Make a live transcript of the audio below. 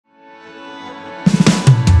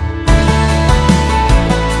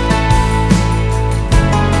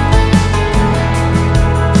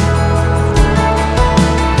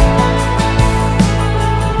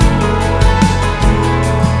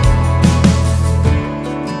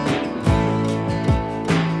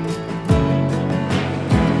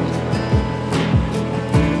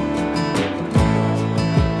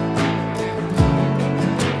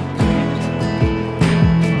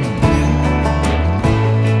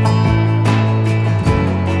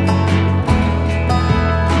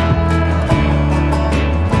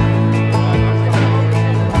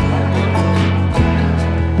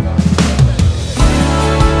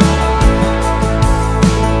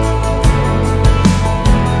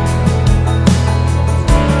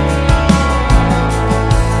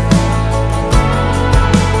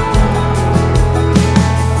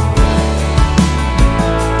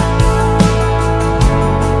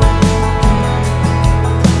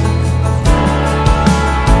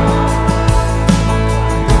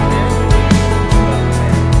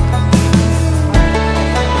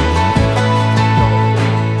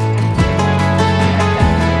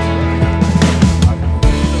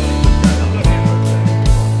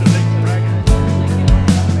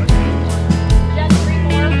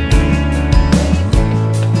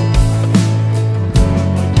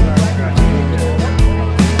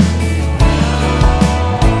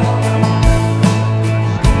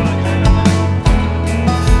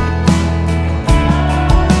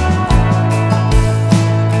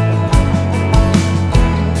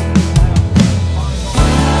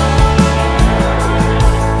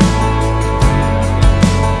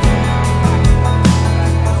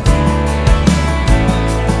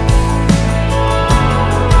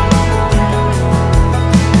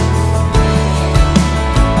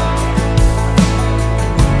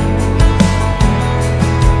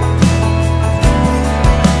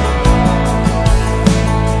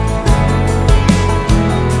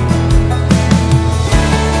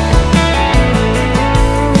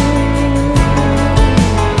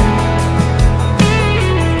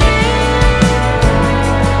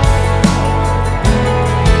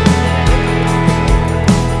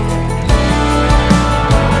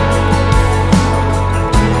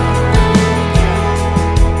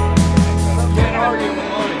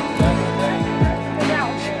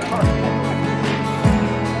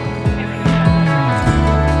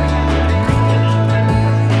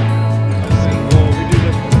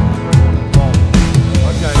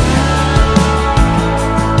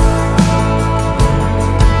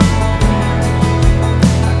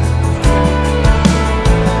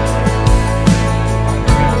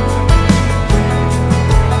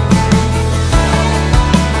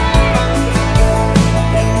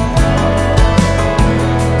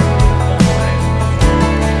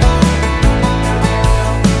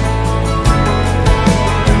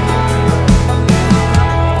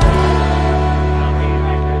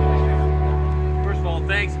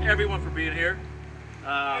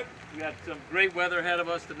great weather ahead of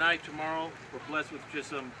us tonight, tomorrow. We're blessed with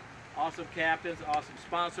just some awesome captains, awesome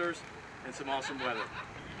sponsors, and some awesome weather.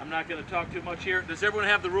 I'm not going to talk too much here. Does everyone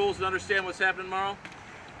have the rules and understand what's happening tomorrow?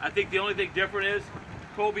 I think the only thing different is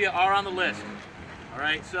cobia are on the list. All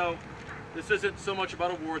right, so this isn't so much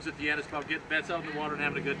about awards at the end. It's about getting vets out in the water and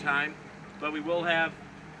having a good time. But we will have,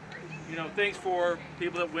 you know, things for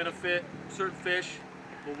people that win a certain fish.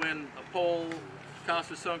 Will win a pole,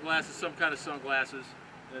 Costa sunglasses, some kind of sunglasses.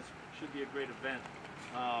 That should be a great event.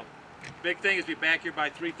 Big thing is be back here by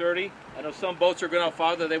 3:30. I know some boats are going out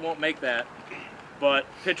farther, they won't make that. But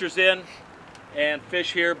pitchers in and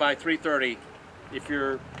fish here by 3:30. If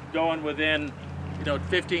you're going within, you know,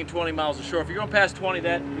 15, 20 miles ashore. If you're going past 20,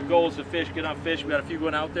 that the goal is to fish, get on fish. We got a few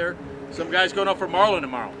going out there. Some guys going out for marlin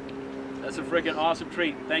tomorrow. That's a freaking awesome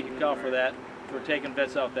treat. Thank you, Cal, for that, for taking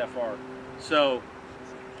vets out that far. So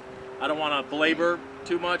I don't want to belabor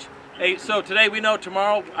too much. Hey, so today we know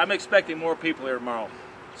tomorrow, I'm expecting more people here tomorrow.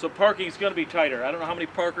 So parking is going to be tighter. I don't know how many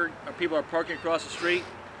people are parking across the street.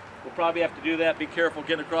 We'll probably have to do that. Be careful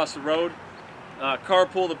getting across the road.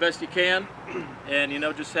 Carpool the best you can, and you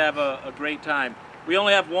know, just have a great time. We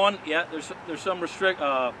only have one. Yeah, there's some restraints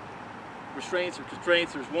or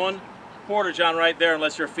constraints. There's one porta-john right there,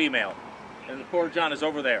 unless you're a female, and the porta-john is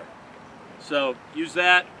over there. So use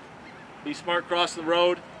that. Be smart crossing the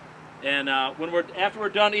road. And after we're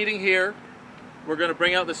done eating here, we're going to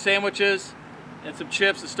bring out the sandwiches and some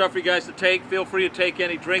chips and stuff for you guys to take. Feel free to take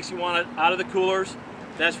any drinks you want out of the coolers.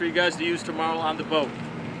 That's for you guys to use tomorrow on the boat.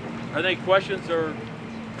 Are there any questions or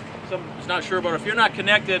someone's not sure about it? If you're not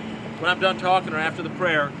connected when I'm done talking or after the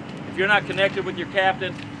prayer, if you're not connected with your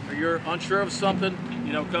captain or you're unsure of something,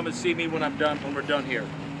 you know, come and see me when we're done here.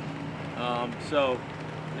 So,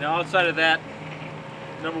 you know, outside of that,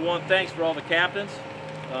 number one, thanks for all the captains,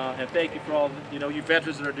 and thank you for all, you know, you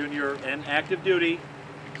veterans that are doing your active duty,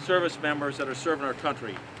 service members that are serving our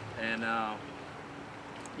country. And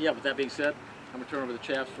yeah, with that being said, I'm going to turn over the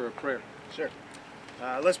chaps for a prayer. Sure.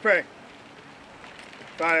 Let's pray.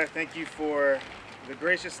 Father, thank you for the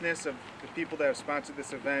graciousness of the people that have sponsored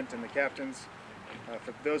this event and the captains,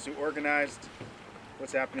 for those who organized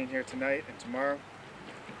what's happening here tonight and tomorrow.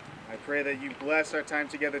 I pray that you bless our time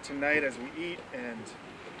together tonight as we eat and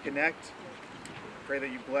connect. I pray that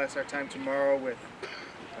you bless our time tomorrow with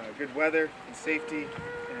good weather and safety,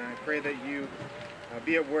 and I pray that you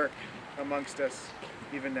be at work amongst us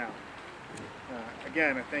even now.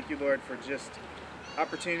 Again, I thank you, Lord, for just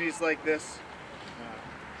opportunities like this,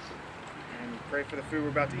 and pray for the food we're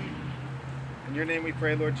about to eat. In your name we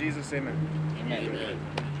pray, Lord Jesus, amen. Amen.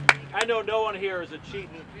 I know no one here is a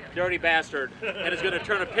cheating, dirty bastard and is going to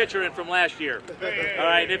turn a pitcher in from last year. All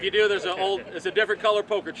right, and if you do, it's a different color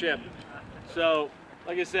poker chip. So,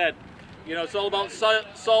 like I said, you know, it's all about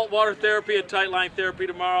saltwater therapy and tight line therapy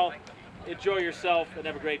tomorrow. Enjoy yourself and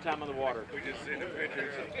have a great time on the water. We just seen the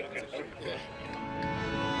pictures.